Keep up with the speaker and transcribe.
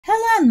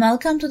and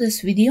welcome to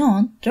this video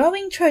on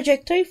drawing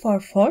trajectory for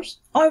force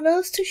or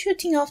velocity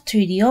shooting of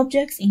 3D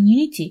objects in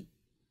Unity.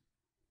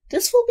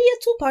 This will be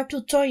a two-part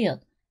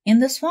tutorial. In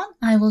this one,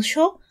 I will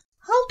show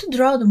how to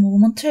draw the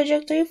movement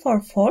trajectory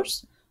for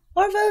force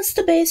or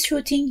velocity-based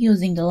shooting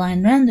using the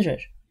line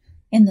renderer.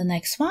 In the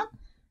next one,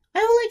 I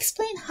will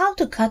explain how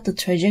to cut the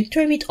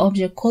trajectory with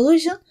object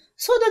collision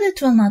so that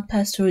it will not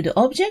pass through the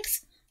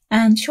objects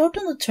and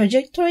shorten the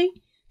trajectory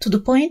to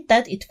the point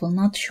that it will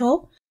not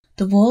show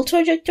the wall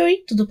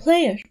trajectory to the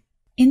player.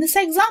 In this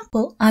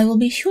example, I will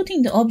be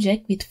shooting the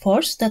object with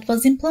force that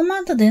was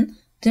implemented in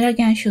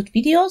Drag&Shoot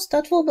videos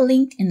that will be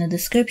linked in the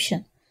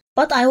description.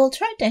 But I will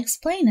try to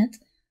explain it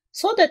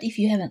so that if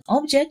you have an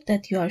object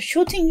that you are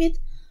shooting with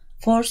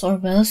force or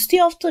velocity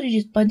of the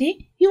rigid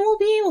body, you will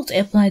be able to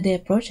apply the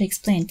approach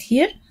explained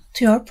here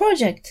to your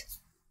project.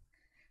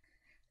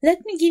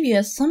 Let me give you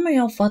a summary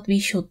of what we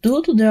should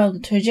do to draw the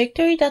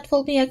trajectory that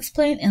will be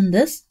explained in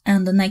this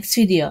and the next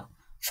video.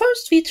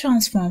 First, we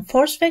transform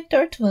force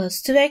vector to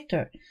velocity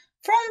vector.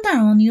 From there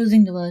on,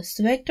 using the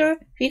velocity vector,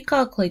 we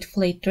calculate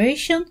flight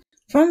duration.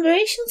 From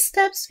duration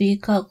steps, we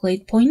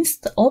calculate points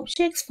the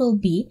objects will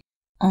be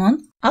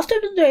on after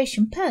the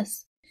duration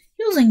pass.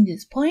 Using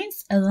these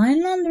points, a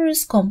line renderer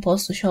is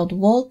composed to show the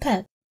wall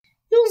path.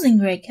 Using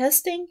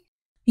raycasting,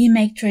 we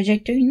make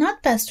trajectory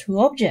not pass through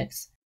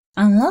objects.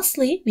 And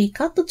lastly, we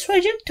cut the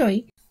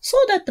trajectory so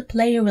that the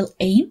player will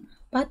aim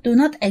but do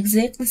not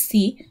exactly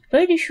see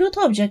where the shoot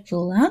object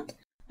will land,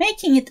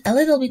 making it a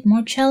little bit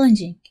more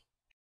challenging.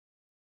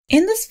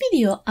 In this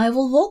video, I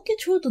will walk you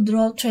through the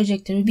draw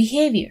trajectory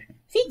behavior.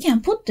 We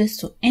can put this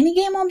to any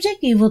game object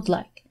we would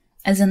like.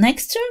 As an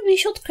extra, we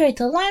should create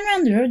a line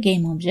renderer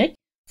game object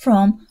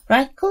from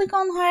right-click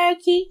on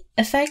hierarchy,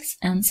 effects,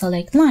 and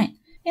select line.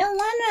 In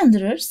line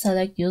renderer,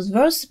 select use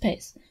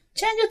workspace.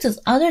 Change it as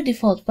other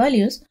default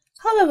values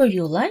however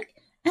you like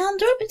and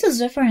drop it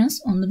as reference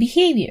on the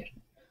behavior.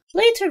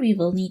 Later, we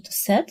will need to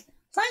set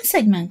line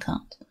segment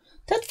count.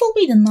 That will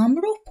be the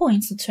number of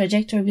points the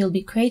trajectory will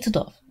be created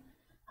of.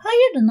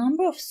 Higher the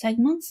number of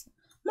segments,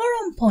 more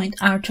on point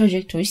our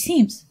trajectory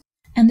seems.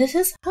 And this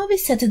is how we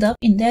set it up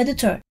in the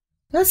editor.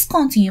 Let's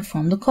continue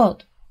from the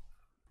code.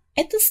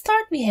 At the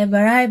start, we have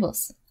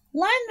variables.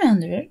 Line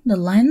renderer, the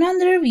line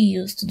renderer we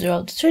use to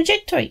draw the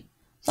trajectory.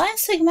 Line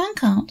segment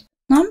count,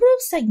 number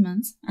of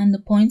segments, and the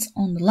points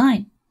on the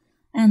line.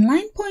 And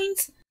line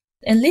points,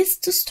 a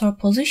list to store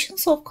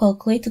positions of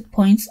calculated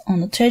points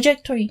on the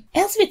trajectory.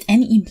 As with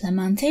any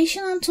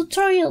implementation and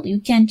tutorial, you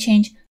can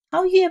change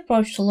how you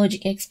approach the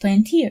logic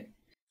explained here.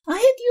 I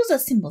had used a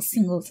simple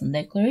singleton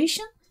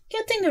declaration,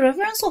 getting the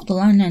reference of the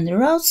line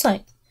renderer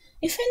outside.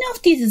 If any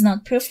of these is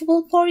not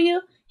preferable for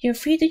you, you're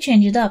free to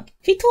change it up.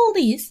 With all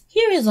these,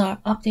 here is our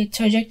update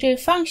trajectory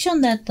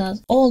function that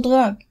does all the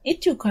work.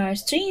 It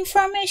requires three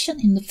information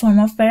in the form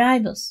of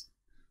variables.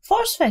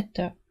 Force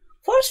vector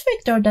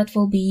that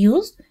will be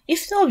used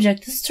if the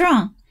object is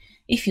thrown.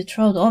 If you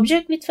throw the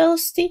object with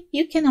velocity,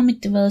 you can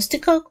omit the velocity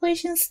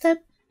calculation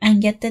step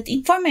and get that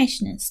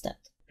information instead.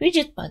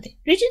 Rigid body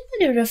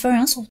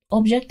reference of the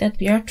object that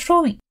we are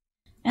throwing.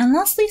 And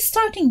lastly,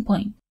 starting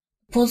point,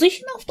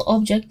 position of the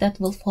object that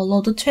will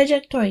follow the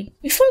trajectory.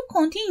 Before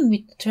continuing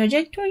with the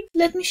trajectory,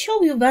 let me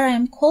show you where I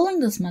am calling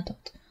this method.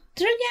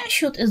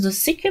 Drag&Shoot is the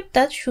script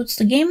that shoots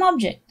the game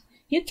object.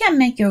 You can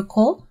make your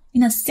call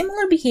in a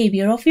similar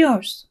behavior of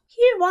yours.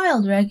 Here,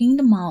 while dragging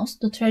the mouse,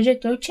 the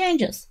trajectory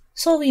changes,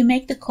 so we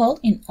make the call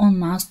in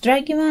onMouse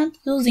drag event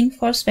using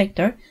force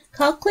vector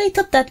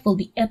calculated that will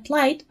be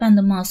applied when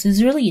the mouse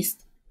is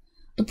released,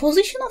 the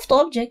position of the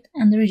object,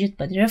 and the rigid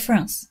body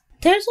reference.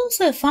 There is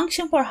also a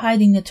function for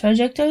hiding the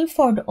trajectory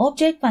for the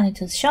object when it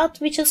is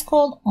shot, which is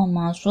called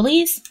onMouse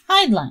release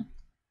hide line.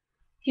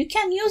 You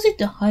can use it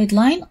to hide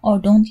line or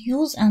don't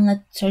use and let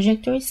the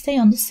trajectory stay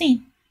on the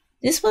scene.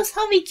 This was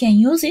how we can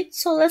use it,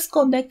 so let's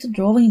go back to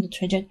drawing the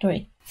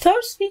trajectory.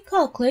 First, we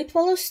calculate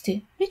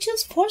velocity, which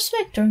is force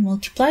vector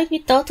multiplied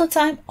with delta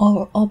time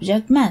over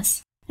object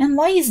mass. And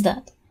why is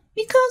that?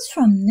 Because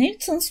from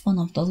Newton's one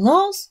of the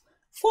laws,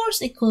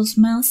 force equals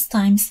mass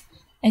times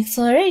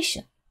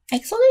acceleration.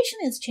 Acceleration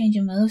is change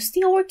in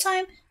velocity over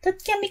time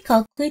that can be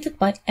calculated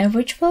by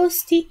average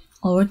velocity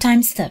over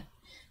time step,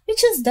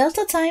 which is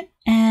delta time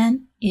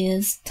and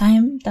is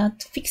time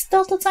that fixed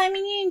delta time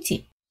in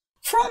Unity.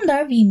 From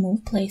there, we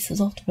move places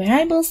of the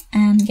variables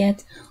and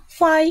get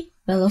phi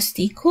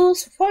velocity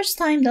equals force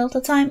time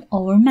delta time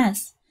over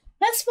mass.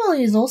 Mass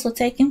value is also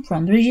taken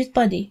from the rigid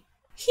body.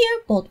 Here,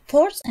 both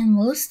force and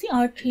velocity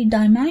are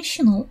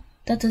three-dimensional,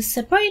 that is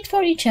separate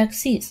for each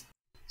axis.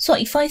 So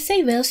if I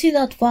say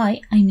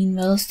velocity.y, I mean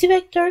velocity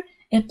vector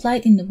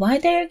applied in the y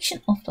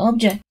direction of the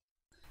object.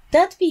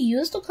 That we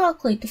use to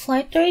calculate the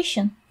flight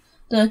duration.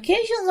 The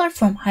equations are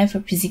from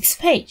hyperphysics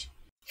page.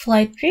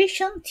 Flight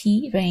duration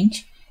t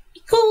range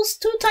equals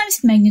 2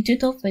 times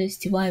magnitude of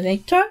velocity y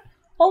vector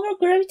over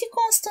gravity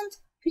constant,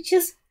 which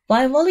is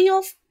y value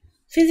of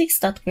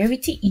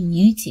physics.gravity in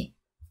Unity.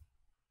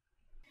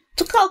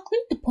 To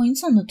calculate the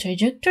points on the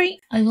trajectory,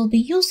 I will be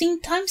using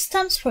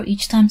timestamps for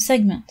each time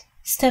segment.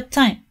 Step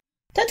time.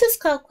 That is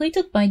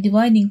calculated by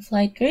dividing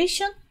flight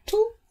duration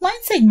to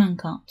line segment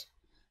count.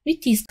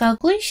 With these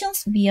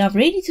calculations, we are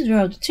ready to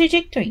draw the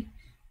trajectory.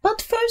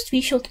 But first, we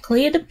should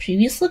clear the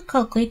previously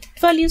calculated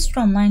values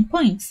from line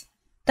points.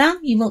 Then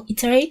we will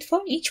iterate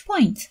for each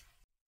point.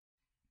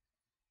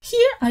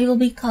 Here I will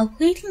be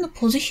calculating the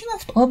position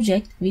of the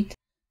object with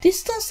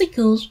distance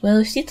equals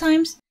velocity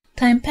times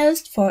time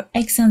passed for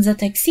x and z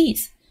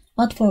axes.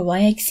 But for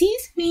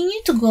y-axis, we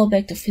need to go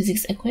back to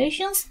physics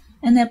equations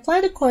and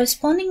apply the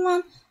corresponding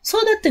one so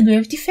that the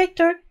gravity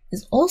factor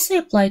is also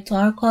applied to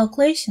our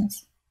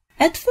calculations.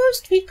 At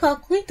first, we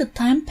calculate the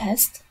time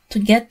passed to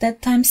get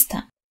that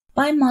timestamp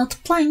by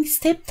multiplying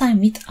step time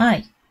with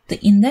I, the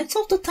index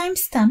of the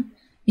timestamp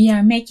we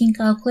are making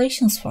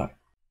calculations for.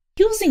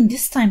 Using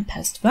this time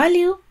passed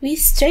value, we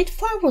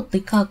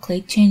straightforwardly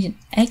calculate change in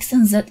x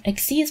and z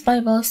axes by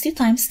velocity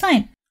times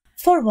time.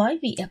 For y,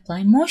 we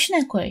apply motion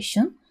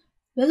equation,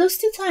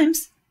 velocity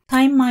times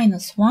time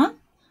minus 1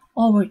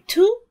 over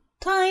 2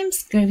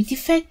 times gravity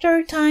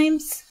factor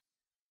times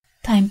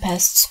time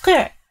passed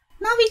square.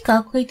 Now we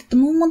calculate the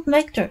movement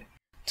vector.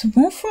 To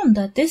move from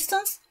that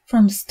distance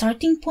from the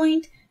starting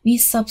point, we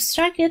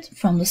subtract it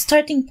from the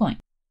starting point.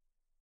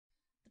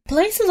 The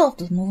places of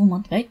the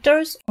movement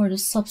vectors or the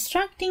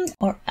subtracting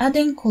or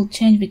adding could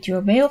change with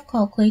your way of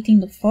calculating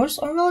the force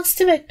or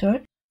velocity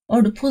vector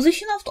or the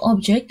position of the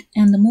object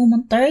and the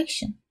movement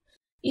direction.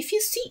 If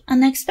you see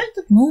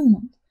unexpected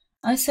movement,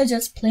 I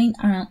suggest playing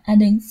around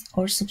adding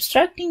or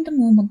subtracting the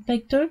movement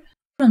vector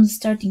from the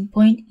starting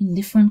point in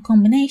different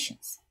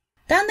combinations.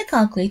 Then the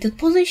calculated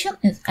position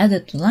is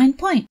added to line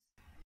point.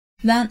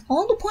 When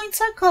all the points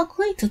are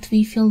calculated,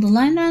 we fill the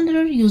line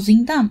renderer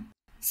using them,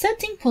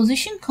 setting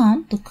position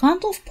count to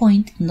count of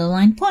point in the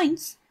line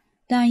points.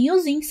 Then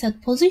using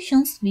set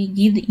positions, we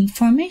give the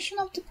information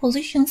of the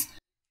positions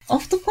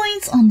of the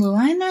points on the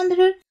line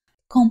renderer to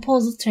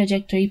compose the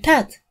trajectory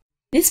path.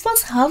 This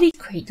was how we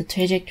create the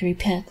trajectory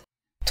path.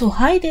 To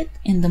hide it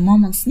in the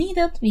moments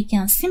needed, we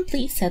can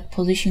simply set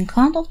position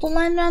count of the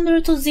line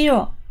renderer to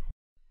 0.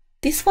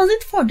 This was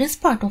it for this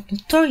part of the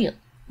tutorial.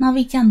 Now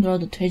we can draw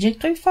the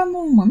trajectory for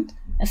movement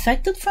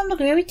affected from the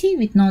gravity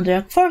with no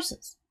drag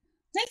forces.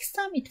 Next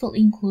time it will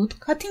include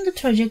cutting the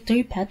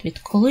trajectory path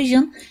with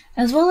collision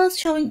as well as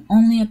showing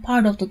only a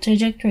part of the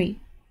trajectory.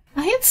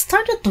 I had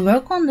started to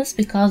work on this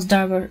because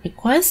there were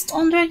requests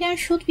on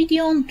Drag&Shoot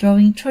video on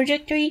drawing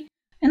trajectory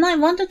and I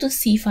wanted to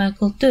see if I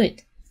could do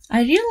it.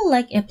 I really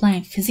like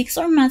applying physics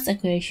or maths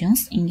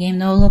equations in game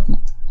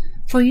development.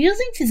 For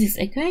using physics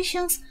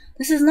equations,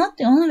 this is not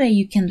the only way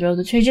you can draw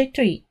the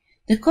trajectory.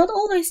 The code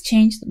always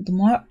changed the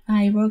more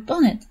I worked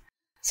on it,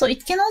 so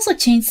it can also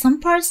change some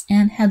parts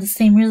and have the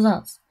same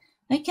results.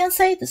 I can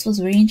say this was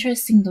very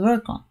interesting to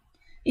work on.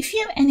 If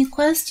you have any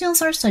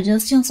questions or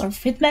suggestions or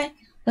feedback,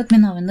 let me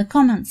know in the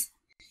comments.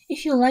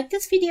 If you like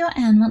this video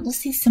and want to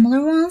see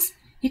similar ones,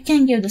 you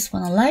can give this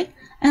one a like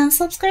and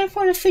subscribe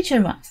for the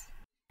future ones.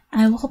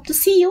 I will hope to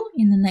see you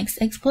in the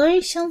next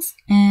explorations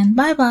and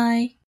bye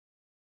bye!